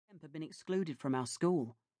Kemp had been excluded from our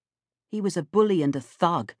school. He was a bully and a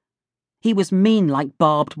thug. He was mean like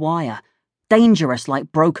barbed wire, dangerous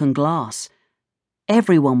like broken glass.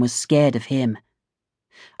 Everyone was scared of him.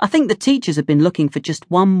 I think the teachers had been looking for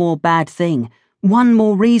just one more bad thing, one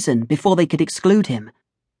more reason before they could exclude him.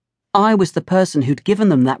 I was the person who'd given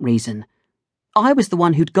them that reason. I was the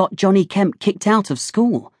one who'd got Johnny Kemp kicked out of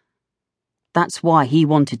school. That's why he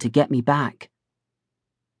wanted to get me back.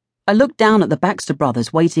 I looked down at the Baxter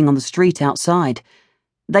brothers waiting on the street outside.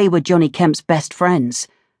 They were Johnny Kemp's best friends.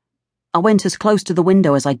 I went as close to the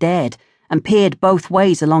window as I dared and peered both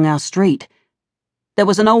ways along our street. There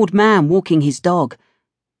was an old man walking his dog.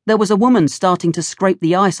 There was a woman starting to scrape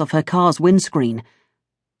the ice off her car's windscreen.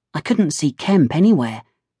 I couldn't see Kemp anywhere.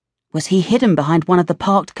 Was he hidden behind one of the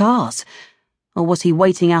parked cars? Or was he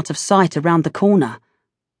waiting out of sight around the corner?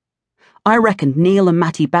 I reckoned Neil and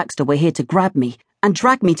Matty Baxter were here to grab me and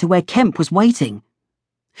drag me to where Kemp was waiting.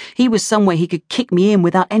 He was somewhere he could kick me in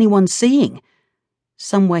without anyone seeing.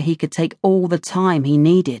 Somewhere he could take all the time he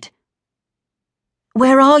needed.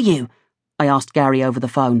 "Where are you?" I asked Gary over the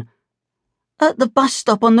phone. "At the bus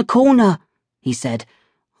stop on the corner," he said.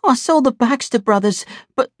 "I saw the Baxter brothers,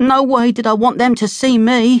 but no way did I want them to see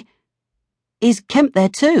me." "Is Kemp there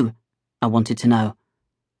too?" I wanted to know.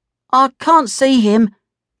 "I can't see him,"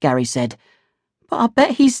 Gary said, "but I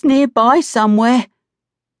bet he's nearby somewhere."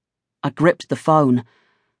 I gripped the phone.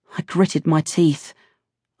 I gritted my teeth.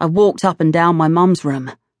 I walked up and down my mum's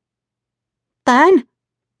room. "Dan?"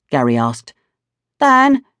 Gary asked.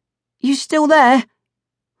 "Dan, you still there?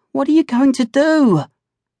 What are you going to do?"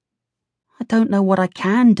 "I don't know what I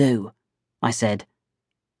can do," I said.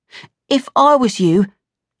 "If I was you,"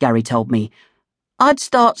 Gary told me, "I'd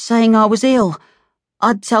start saying I was ill.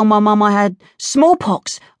 I'd tell my mum I had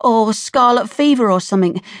smallpox or scarlet fever or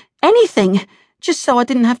something. Anything, just so I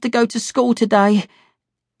didn't have to go to school today.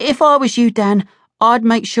 If I was you, Dan, I'd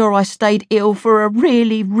make sure I stayed ill for a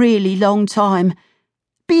really, really long time.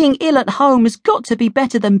 Being ill at home has got to be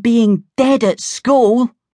better than being dead at school."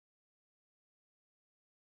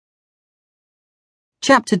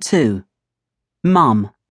 Chapter 2. Mum.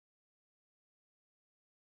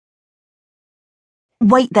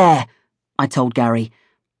 "Wait there," I told Gary.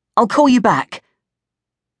 "I'll call you back."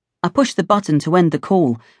 I pushed the button to end the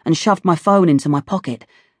call and shoved my phone into my pocket.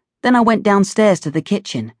 Then I went downstairs to the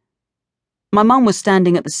kitchen. My mum was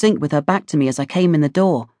standing at the sink with her back to me as I came in the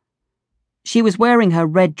door. She was wearing her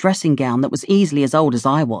red dressing gown that was easily as old as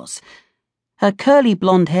I was. Her curly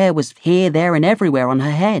blonde hair was here, there, and everywhere on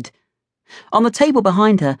her head. On the table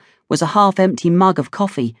behind her was a half-empty mug of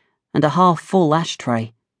coffee and a half-full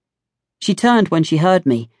ashtray. She turned when she heard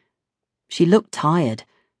me. She looked tired,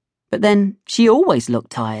 but then she always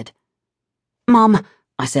looked tired. "Mum,"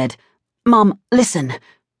 I said. "Mum, listen."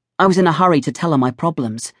 I was in a hurry to tell her my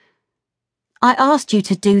problems. "I asked you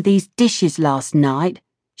to do these dishes last night,"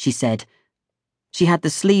 she said. She had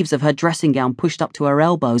the sleeves of her dressing gown pushed up to her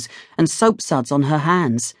elbows and soap suds on her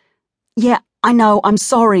hands. "Yeah, I know, I'm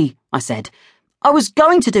sorry," I said. "I was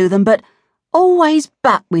going to do them, but—" "Always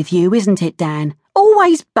but with you, isn't it, Dan?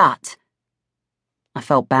 Always but." I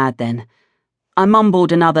felt bad then. I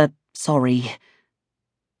mumbled another sorry.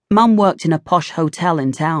 Mum worked in a posh hotel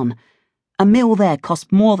in town. A meal there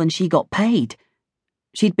cost more than she got paid.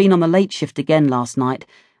 She'd been on the late shift again last night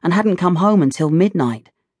and hadn't come home until midnight.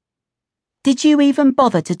 "Did you even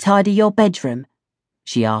bother to tidy your bedroom?"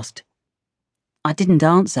 she asked. I didn't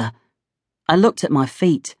answer. I looked at my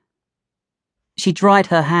feet. She dried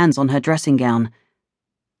her hands on her dressing gown.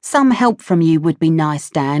 "Some help from you would be nice,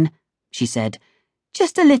 Dan," she said.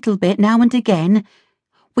 "Just a little bit now and again.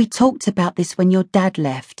 We talked about this when your dad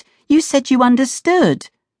left. You said you understood."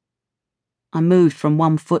 I moved from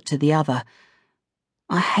one foot to the other.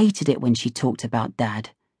 I hated it when she talked about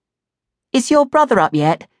Dad. "Is your brother up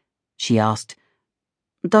yet?" she asked.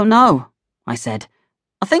 "Don't know," I said.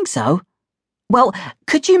 "I think so." "Well,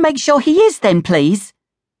 could you make sure he is then, please?"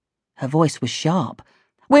 Her voice was sharp.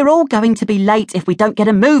 "We're all going to be late if we don't get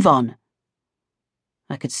a move on."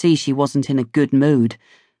 I could see she wasn't in a good mood.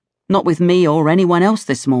 Not with me or anyone else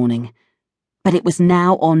this morning. But it was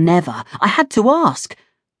now or never. I had to ask.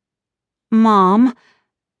 "Mom,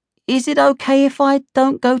 is it okay if I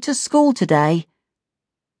don't go to school today?"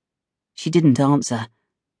 She didn't answer.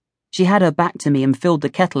 She had her back to me and filled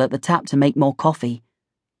the kettle at the tap to make more coffee.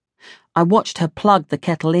 I watched her plug the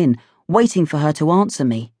kettle in, waiting for her to answer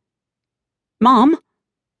me. "Mom?"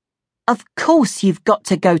 "Of course you've got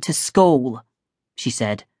to go to school," she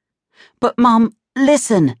said. "But Mum,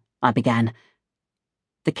 listen," I began.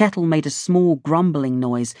 The kettle made a small grumbling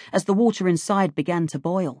noise as the water inside began to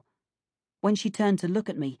boil. When she turned to look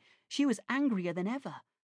at me, she was angrier than ever.